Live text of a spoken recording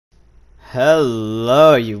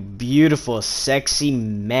Hello, you beautiful, sexy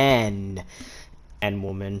man and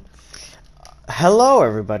woman. Hello,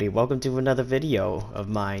 everybody. Welcome to another video of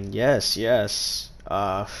mine. Yes. There's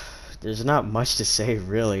not much to say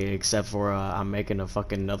really, except for I'm making a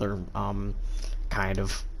fucking another kind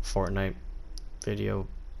of Fortnite video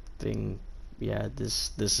thing. Yeah,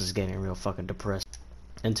 this is getting real fucking depressed.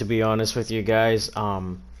 And to be honest with you guys,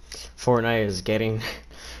 Fortnite is getting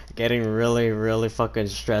really fucking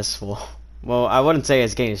stressful. Well, I wouldn't say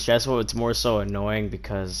it's getting stressful, it's more so annoying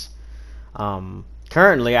because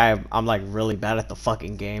currently I'm like really bad at the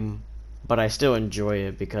fucking game, but I still enjoy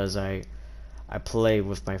it because I play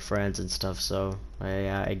with my friends and stuff, so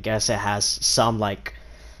I guess it has some like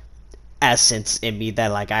essence in me that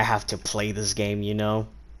like I have to play this game, you know.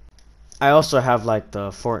 I also have like the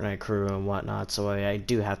Fortnite crew and whatnot, so I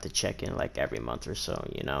do have to check in like every month or so,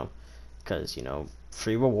 you know, because you know,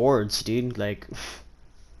 free rewards, dude, like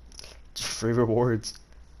just free rewards.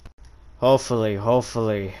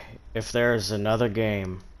 Hopefully, if there's another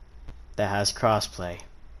game that has crossplay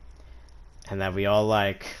and that we all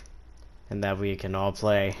like and that we can all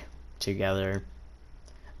play together,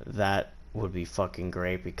 that would be fucking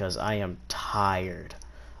great because I am tired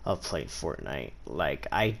of playing Fortnite. Like,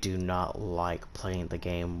 I do not like playing the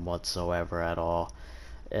game whatsoever at all.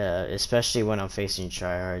 Especially when I'm facing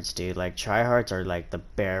tryhards, dude. Like, tryhards are like the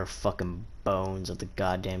bare fucking bones of the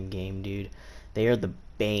goddamn game, dude. They are the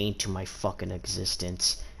bane to my fucking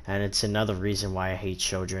existence, and it's another reason why I hate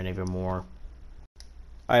children even more.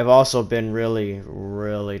 I've also been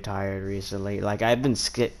really tired recently. Like, I've been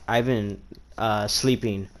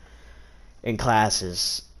sleeping in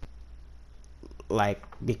classes, like,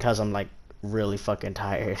 because I'm like really fucking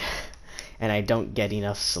tired and I don't get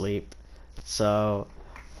enough sleep. So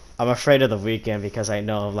I'm afraid of the weekend because I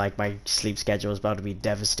know like my sleep schedule is about to be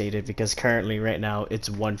devastated because currently right now it's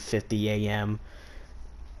 1:50 a.m.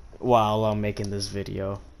 while I'm making this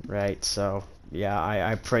video, right? So yeah,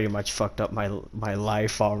 I pretty much fucked up my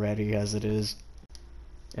life already as it is.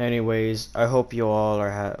 Anyways, I hope you all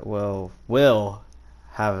are will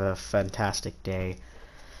have a fantastic day.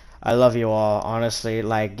 I love you all, honestly.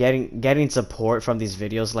 Like getting support from these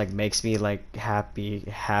videos like makes me like happy,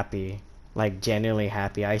 like genuinely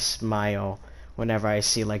happy. I smile whenever I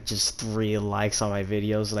see like just 3 likes on my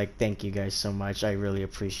videos. Like, thank you guys so much. I really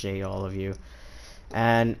appreciate all of you,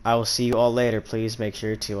 and I will see you all later. Please make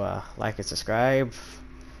sure to like and subscribe,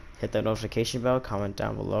 hit that notification bell, comment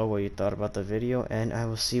down below what you thought about the video, and I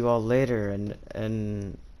will see you all later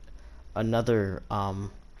in another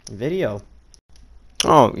video.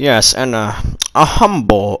 Oh yes, and a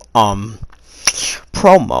humble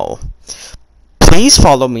promo. Please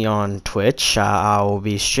follow me on Twitch. I will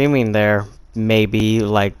be streaming there maybe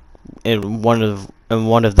like in one of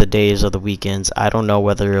the days of the weekends. I don't know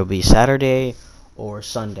whether it'll be Saturday or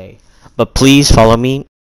Sunday, but please follow me.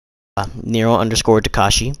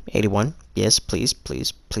 Nero_Takashi81. Yes, please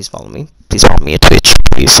follow me. Please follow me on Twitch.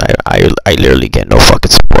 Please, I literally get no fucking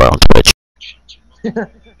support on Twitch.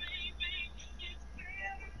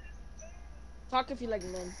 Talk if you like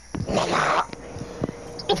men.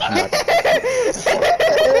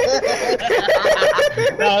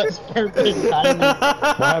 That was perfect timing.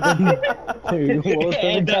 What happened? Dude, what was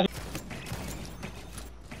perfect timing?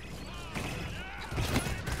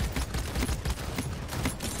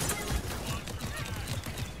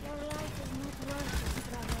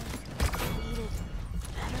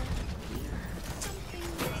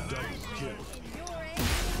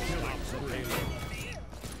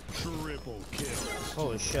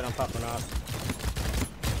 Holy shit, I'm popping off.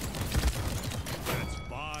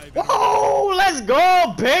 Whoa, let's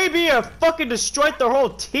go, baby! I fucking destroyed the whole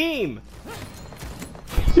team!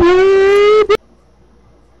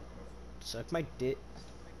 Suck my dick.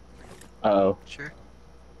 Uh-oh. Sure.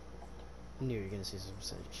 I knew you were gonna say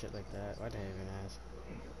some shit like that. Why did I even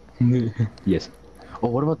ask? Yes. Oh,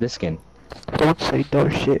 what about this skin? Don't say dumb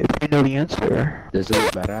shit if you know the answer. Does it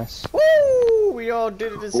look badass? Woo! We all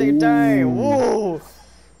did it at the same time. Woo!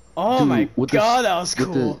 Oh Dude, my with god, that was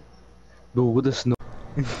cool. With the snow.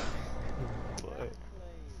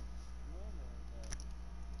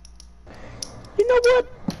 You know what?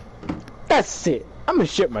 That's it. I'm gonna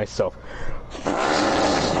shit myself.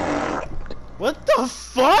 What the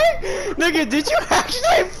fuck? Nigga, did you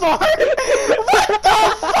actually fart? What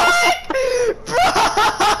the fuck?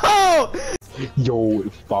 Bro! Yo,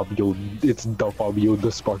 Fabio, it's the Fabio,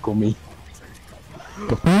 the sparkle me.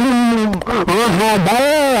 Nigga,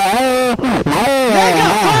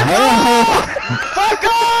 fuck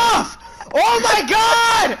off! Oh my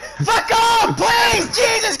god! Fuck off, please!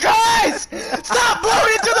 Jesus Christ! Stop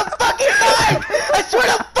blowing into the fucking mic! I swear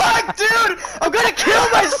to fuck! dude! I'm gonna kill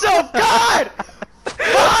myself! God!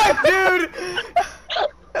 Fuck, dude!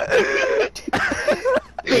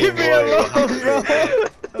 Leave me alone, bro!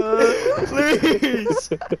 Please!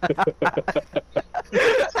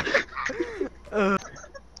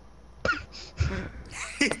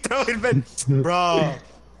 He's throwing men. Bro.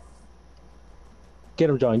 Get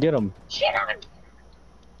him, John. Get him.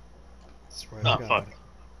 Swear to God.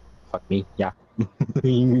 Fuck me. Yeah.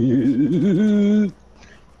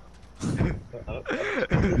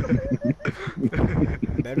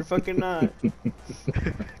 Better fucking not. You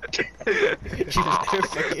better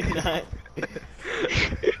fucking not.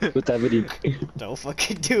 What's that video? Don't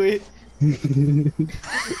fucking do it.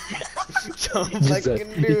 Don't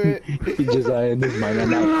fucking do it. He just in his mind right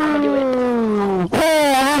now.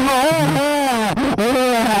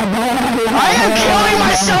 I am killing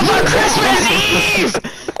myself on Christmas Eve!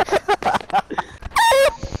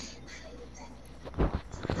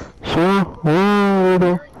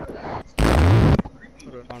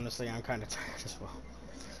 Honestly, I'm kind of tired as well.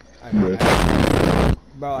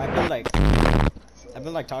 Bro, I've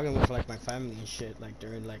been like talking with like my family and shit, like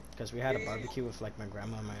during like, cause we had a barbecue with like my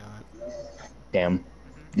grandma and my aunt. Damn.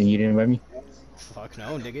 Then you didn't invite me? Fuck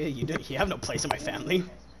no, nigga, you have no place in my family.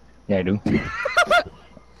 Yeah, I do.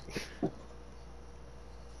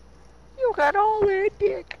 You got all that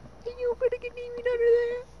dick. And you better get even under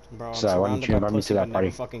there. Bro, I'm So, why don't surrounded you by invite me pussy, to that but never party?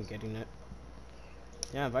 fucking getting it.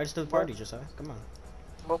 Yeah, invite us to the party, Josiah. Come on.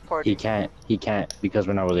 What party? He can't because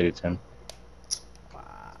we're not related to him.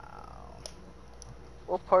 Wow.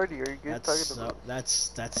 What party are you guys talking about?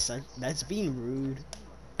 That's being rude.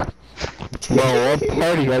 Bro, what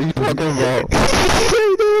party are you talking about?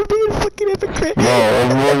 They're being fucking hypocrite. Bro,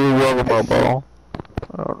 what are you talking about, bro?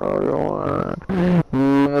 I don't know what you want.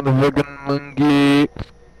 Motherfucking monkey.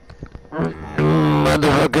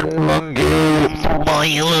 Motherfucking monkey. Boy,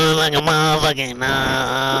 you look like a motherfucking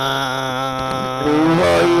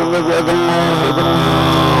Boy, you look like a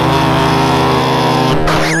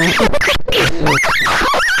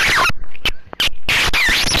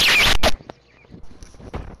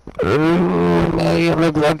You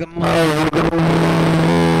look like a motherfucker.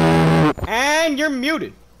 And you're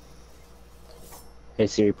muted. Hey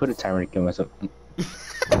Siri, put a timer to kill myself.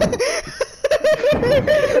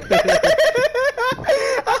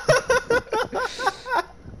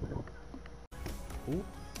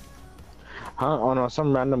 Huh? Oh no,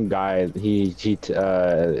 some random guy, he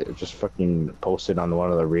just fucking posted on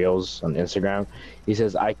one of the reels on Instagram. He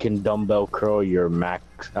says, I can dumbbell curl your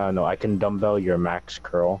max, no, I can dumbbell your max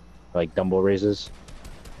curl, like dumbbell raises.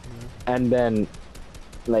 And then,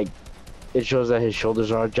 like, it shows that his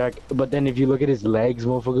shoulders are jacked, but then if you look at his legs,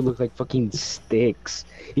 motherfucker looks like fucking sticks.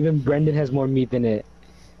 Even Brendan has more meat than it.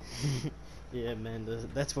 Yeah, man,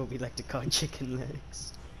 that's what we like to call chicken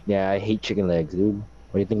legs. Yeah, I hate chicken legs, dude.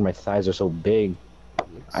 Why do you think my thighs are so big?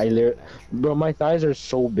 Bro, my thighs are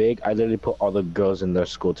so big, I literally put all the girls in their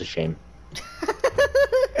school to shame.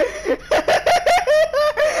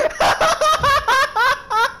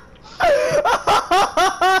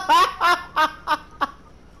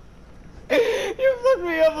 You fucked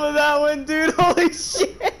me up with that one, dude. Holy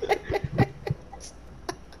shit.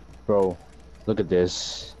 Bro, look at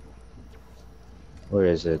this. Where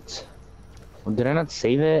is it? Oh, did I not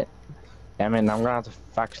save it? Damn it, now I'm gonna have to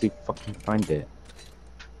actually fucking find it.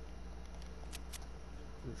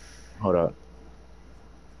 Hold up.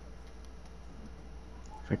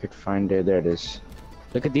 If I could find it, there it is.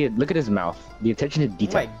 Look at his mouth. The attention to Oh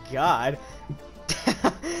detail. my god.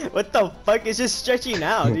 What the fuck is just stretching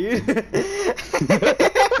out, dude?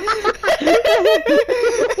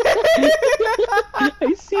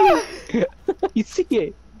 I see it. I see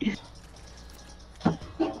it.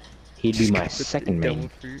 He'd be my second main.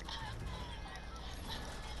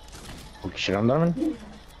 Oh shit, I'm done. Oh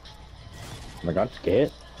my god, get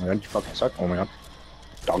hit. Oh my god, you fucking suck. Oh my god.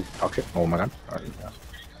 Dog shit. Oh my god. Alright, yeah.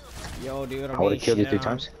 Yo, dude, I would've killed you 3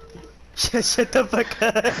 times. Shut the fuck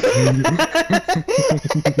up.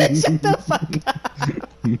 Shut the fuck up.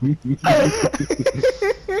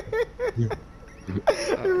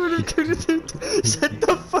 Shut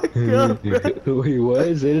the fuck up, bro. Wait,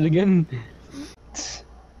 what? Say it again.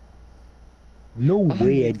 No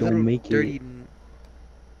way I don't make it.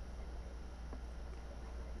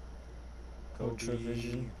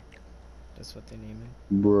 Ultravision. That's what they name it.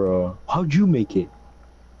 Bruh. How'd you make it?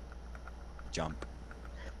 Jump.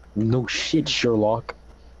 No shit, Sherlock.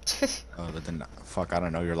 Oh, but then, fuck, I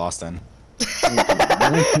don't know, you're lost then.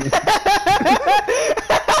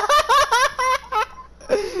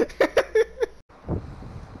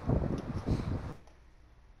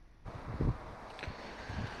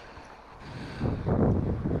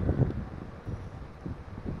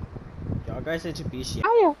 Rise into BC.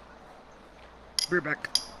 We're back.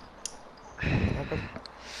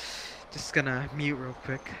 Just gonna mute real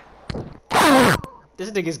quick.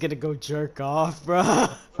 This nigga's gonna go jerk off, bro.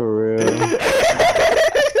 For real.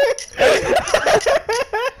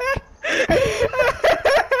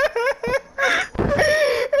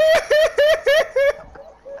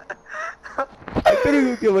 I gotta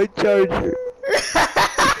go get my charger.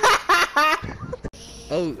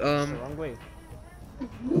 Oh, The wrong way.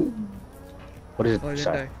 What is it? oh, I didn't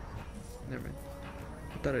Sorry. die. Never mind.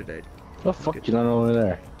 I thought I died. The fuck? You don't know over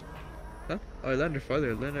there. Huh? Oh, I landed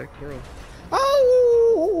farther. I landed at Coral.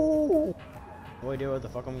 Oh! No idea where the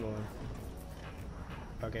fuck I'm going.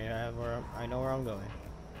 Okay, I know where I'm going.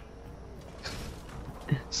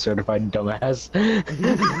 Certified dumbass.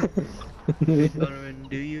 Donovan,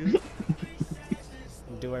 do you?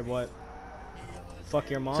 Do I what? Fuck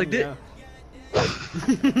your mom? Suck dick.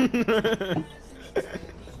 Yeah.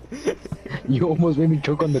 You almost made me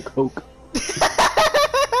choke on the coke.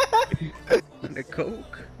 On the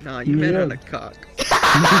coke? Nah, you meant Yeah. on the cock.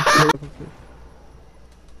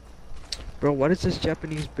 Bro, what is this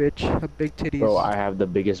Japanese bitch? Have big titties. Bro, I have the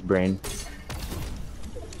biggest brain.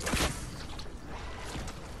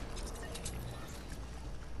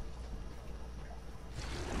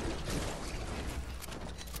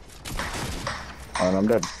 And I'm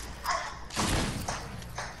dead.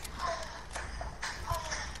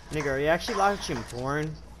 Nigga, are you actually watching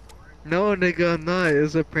porn? No, nigga, I'm not.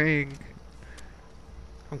 It's a prank.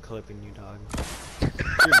 I'm clipping you, dog.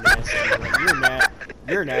 You're nasty, bro.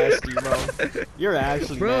 You're nasty, bro. You're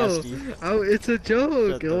actually Bro, nasty. oh, it's a joke.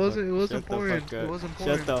 Shut It the wasn't. It fuck- wasn't shut the porn. fuck It up. wasn't porn.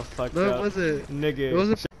 Shut the fuck No, up. it wasn't. Nigga. It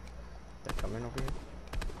wasn't. They're coming over here.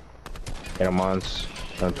 Hit him once,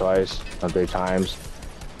 done twice, done 3 times.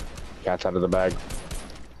 Cat's out of the bag.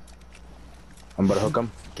 I'm about to hook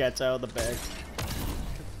him. Cat's out of the bag.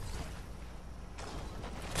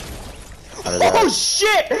 Out of that. Oh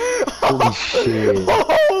shit! Holy shit.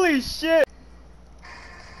 Holy shit!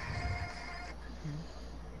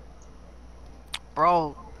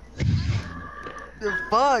 Bro. The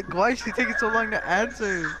fuck? Why is she taking so long to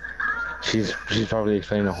answer? She's probably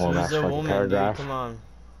explaining the whole last She's a fucking woman, paragraph. dude. Come on.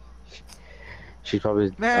 She's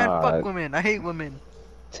probably Man, fuck women. I hate women.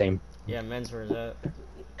 same. Yeah, men's where's that?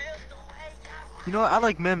 You know what? I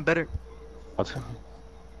like men better. What?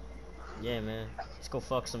 Yeah, man. Let's go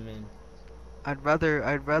fuck some men. I'd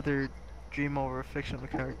rather dream over a fictional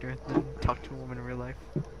character than talk to a woman in real life.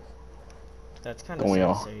 That's kind of Don't we sad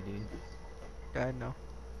all? to say, dude. Yeah, I know.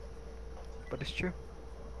 But it's true.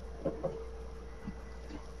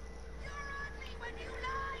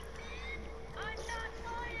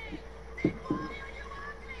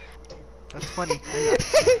 That's funny.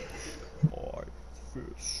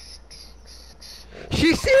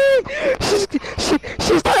 She's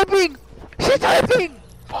typing! She's typing!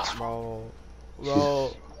 Bro.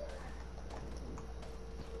 Bro.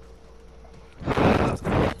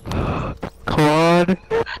 Come on.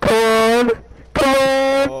 Come on. Come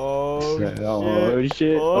on. Oh shit. Oh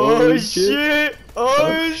shit. Oh shit.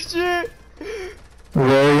 Oh shit.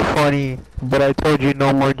 Very funny, but I told you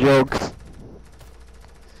no more jokes.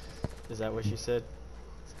 Is that what she said?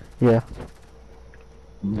 Yeah.